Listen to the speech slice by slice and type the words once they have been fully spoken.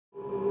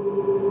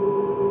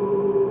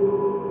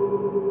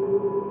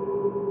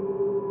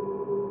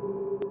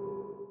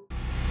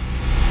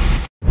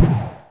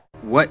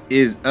What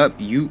is up,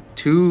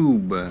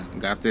 YouTube?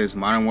 Got this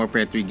Modern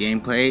Warfare 3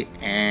 gameplay,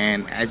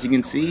 and as you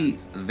can see,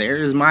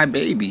 there's my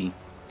baby.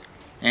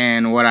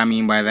 And what I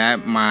mean by that,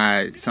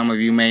 some of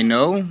you may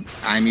know,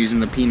 I'm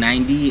using the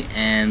P90,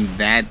 and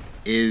that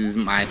is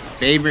my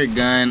favorite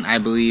gun, I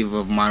believe,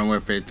 of Modern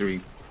Warfare 3.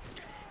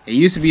 It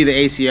used to be the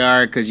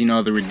ACR because, you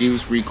know, the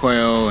reduced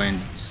recoil and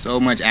so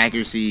much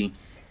accuracy,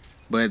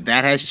 but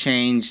that has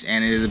changed,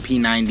 and it is a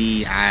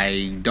P90.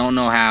 I don't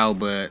know how,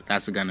 but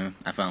that's a gun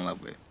I fell in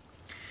love with.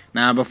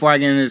 Now, before I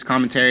get into this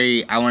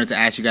commentary, I wanted to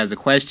ask you guys a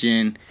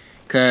question,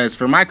 because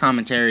for my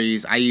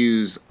commentaries, I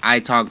use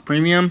iTalk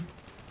Premium.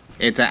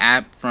 It's an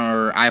app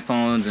for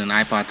iPhones and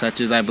iPod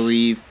Touches, I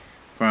believe,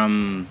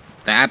 from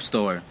the App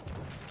Store.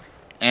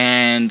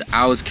 And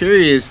I was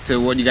curious to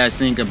what you guys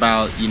think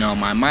about, you know,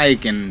 my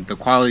mic and the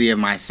quality of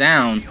my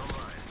sound,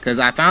 because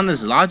I found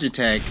this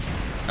Logitech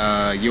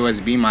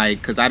USB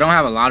mic, because I don't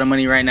have a lot of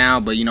money right now,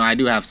 but, you know, I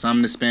do have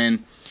some to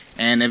spend.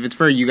 And if it's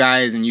for you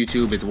guys and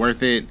YouTube, it's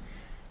worth it.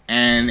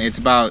 And it's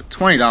about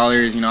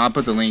 $20. You know, I'll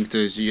put the link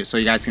to so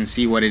you guys can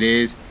see what it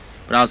is.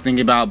 But I was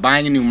thinking about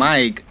buying a new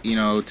mic, you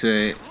know,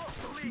 to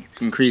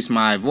increase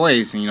my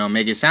voice and, you know,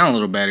 make it sound a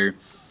little better.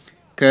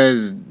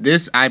 Because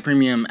this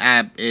iPremium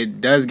app,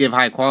 it does give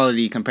high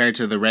quality compared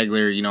to the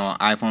regular, you know,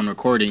 iPhone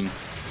recording.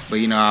 But,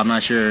 you know, I'm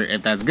not sure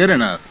if that's good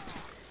enough.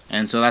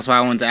 And so that's why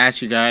I wanted to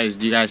ask you guys,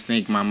 do you guys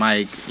think my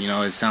mic, you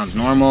know, it sounds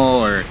normal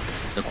or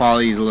the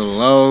quality is a little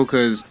low?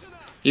 Because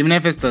even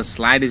if it's the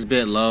slightest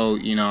bit low,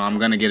 you know, I'm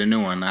going to get a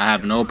new one. I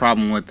have no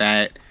problem with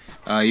that.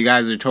 You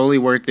guys are totally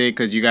worth it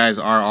because you guys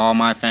are all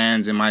my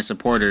fans and my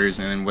supporters.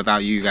 And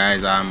without you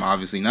guys, I'm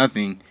obviously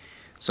nothing.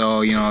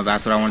 So, you know,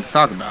 that's what I wanted to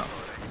talk about.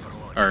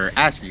 Or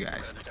ask you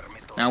guys.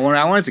 Now, what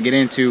I wanted to get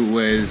into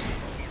was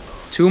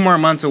 2 more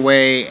months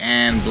away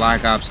and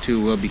Black Ops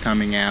 2 will be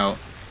coming out.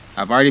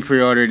 I've already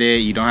pre-ordered it.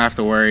 You don't have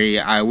to worry.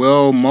 I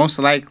will most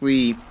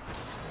likely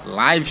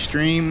live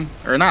stream,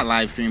 or not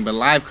live stream, but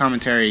live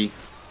commentary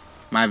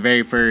my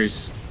very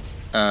first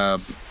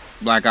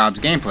Black Ops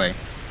gameplay.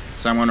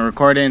 So I'm going to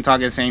record it and talk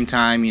at the same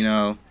time, you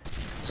know.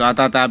 So I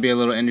thought that would be a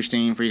little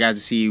interesting for you guys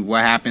to see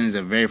what happens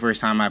the very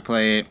first time I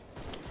play it.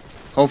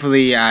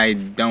 Hopefully I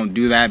don't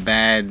do that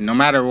bad. No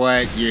matter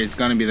what, it's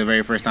going to be the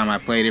very first time I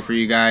played it for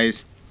you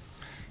guys.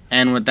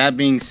 And with that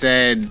being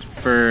said,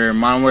 for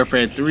Modern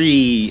Warfare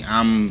 3,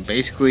 I'm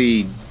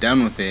basically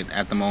done with it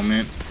at the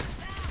moment.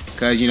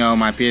 Because, you know,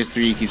 my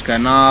PS3 keeps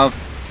cutting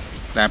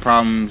off. That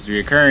problem's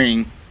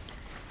reoccurring.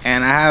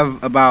 And I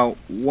have about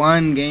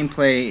 1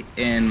 gameplay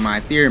in my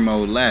theater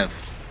mode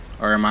left,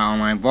 or in my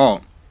online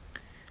vault.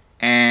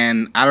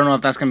 And I don't know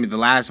if that's going to be the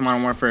last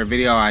Modern Warfare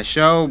video I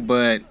show,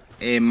 but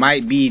it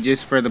might be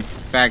just for the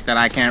fact that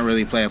I can't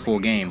really play a full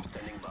game.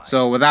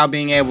 So without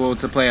being able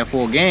to play a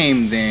full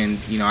game, then,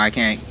 you know, I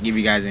can't give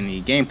you guys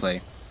any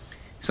gameplay.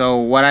 So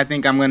what I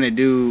think I'm going to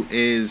do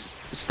is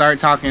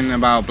start talking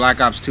about Black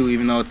Ops 2,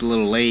 even though it's a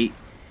little late.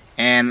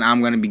 And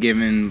I'm going to be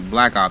giving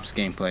Black Ops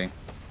gameplay,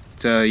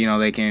 so, you know,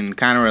 they can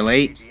kind of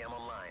relate.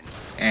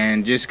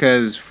 And just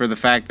because for the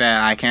fact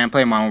that I can't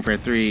play Modern Warfare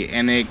 3,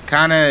 and it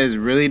kind of is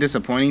really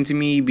disappointing to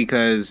me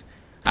because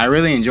I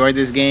really enjoyed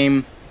this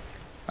game.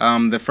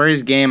 The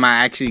first game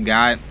I actually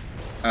got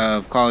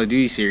of Call of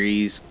Duty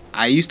series,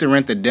 I used to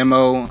rent the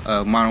demo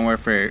of Modern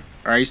Warfare,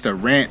 or I used to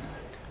rent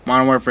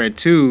Modern Warfare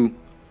 2,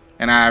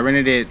 and I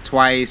rented it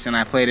twice, and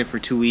I played it for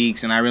 2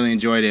 weeks, and I really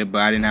enjoyed it, but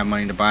I didn't have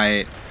money to buy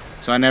it,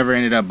 so I never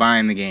ended up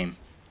buying the game.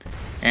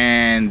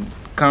 And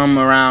come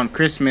around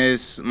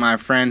Christmas, my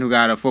friend who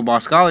got a football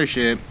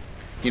scholarship,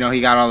 you know, he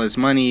got all this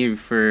money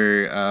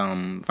for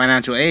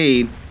financial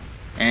aid,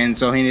 and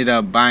so he ended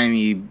up buying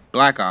me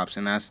Black Ops,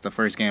 and that's the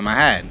first game I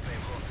had.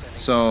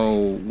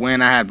 So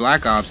when I had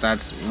Black Ops,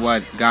 that's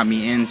what got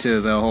me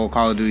into the whole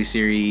Call of Duty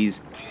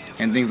series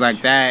and things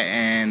like that,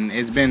 and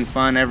it's been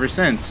fun ever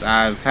since.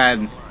 I've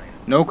had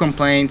no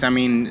complaints. I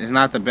mean, it's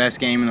not the best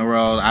game in the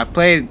world.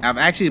 I've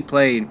actually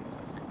played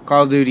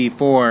Call of Duty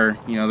 4,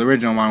 you know, the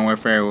original Modern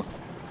Warfare,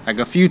 like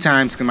a few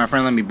times because my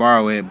friend let me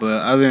borrow it,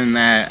 but other than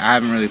that, I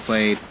haven't really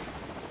played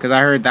because I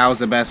heard that was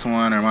the best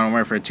one, or Modern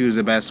Warfare 2 is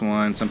the best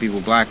one. Some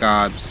people Black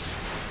Ops.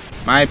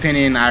 My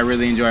opinion, I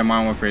really enjoy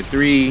Modern Warfare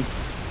 3,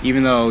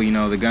 even though, you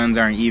know, the guns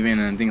aren't even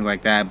and things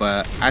like that,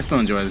 but I still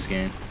enjoy this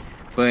game.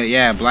 But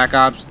yeah, Black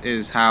Ops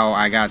is how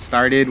I got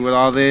started with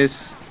all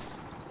this,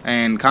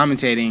 and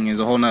commentating is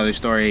a whole nother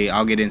story.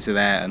 I'll get into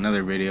that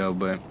another video,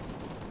 but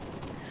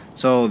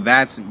so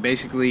that's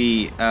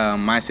basically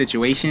my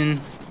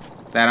situation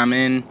that I'm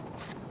in,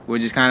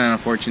 which is kind of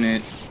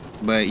unfortunate,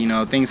 but, you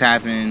know, things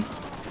happen.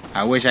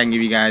 I wish I can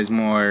give you guys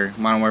more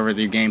Modern Warfare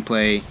 3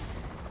 gameplay,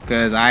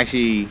 because I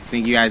actually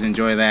think you guys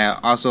enjoy that.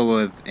 Also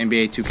with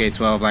NBA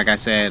 2K12, like I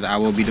said, I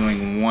will be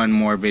doing 1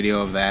 more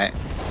video of that,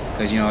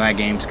 because, you know, that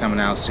game's coming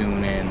out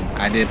soon, and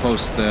I did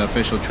post the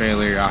official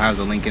trailer. I'll have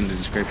the link in the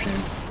description,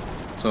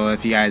 so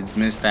if you guys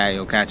missed that,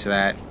 you'll catch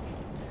that.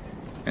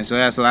 And so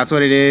yeah, so that's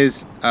what it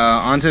is.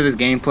 Onto this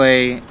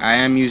gameplay, I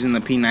am using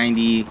the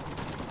P90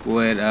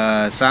 with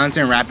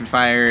silencer and rapid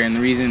fire, and the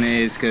reason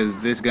is because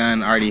this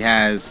gun already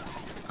has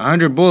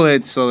 100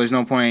 bullets, so there's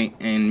no point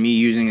in me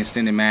using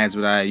extended mags,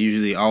 but I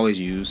usually always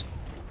use.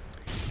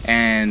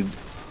 And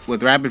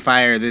with rapid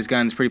fire, this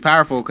gun's pretty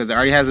powerful because it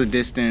already has a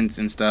distance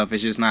and stuff.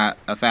 It's just not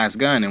a fast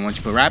gun, and once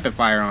you put rapid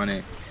fire on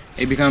it,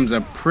 it becomes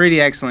a pretty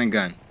excellent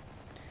gun.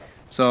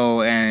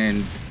 So,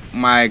 and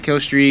my kill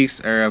streaks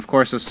are of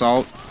course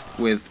assault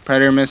with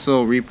Predator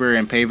Missile, Reaper,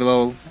 and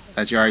Pavelo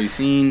that you already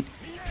seen.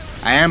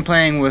 I am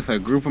playing with a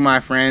group of my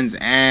friends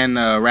and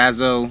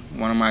Razzo,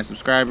 one of my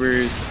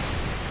subscribers.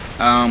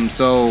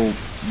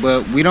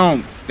 But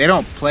they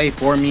don't play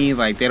for me.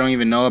 Like, they don't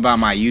even know about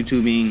my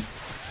YouTubing.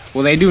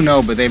 Well, they do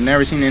know, but they've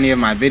never seen any of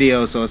my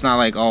videos, so it's not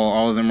like, oh,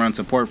 all of them run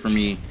support for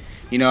me.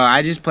 You know,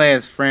 I just play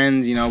as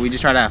friends. You know, we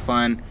just try to have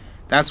fun.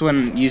 That's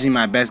when usually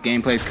my best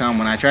gameplays come,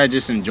 when I try to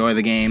just enjoy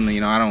the game. You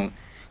know, I don't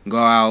go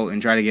out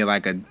and try to get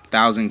like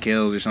 1,000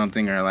 kills or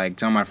something, or like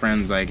tell my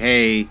friends like,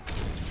 hey,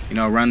 you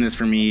know, run this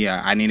for me.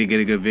 I need to get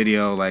a good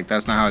video. Like,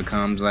 that's not how it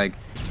comes. Like,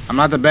 I'm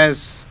not the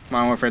best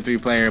Modern Warfare 3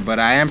 player, but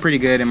I am pretty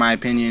good in my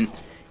opinion.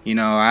 You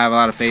know, I have a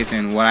lot of faith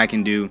in what I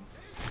can do.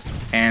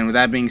 And with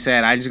that being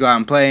said, I just go out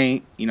and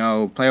play, you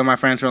know, play with my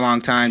friends for a long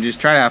time,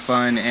 just try to have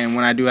fun. And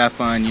when I do have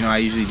fun, you know, I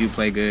usually do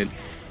play good.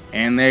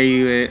 And there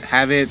you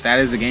have it. That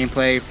is the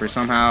gameplay. For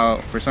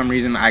some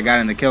reason, I got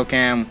in the kill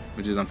cam,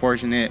 which is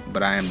unfortunate,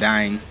 but I am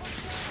dying.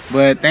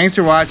 But thanks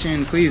for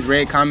watching. Please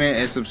rate, comment,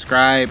 and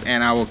subscribe,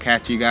 and I will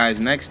catch you guys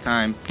next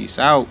time. Peace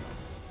out.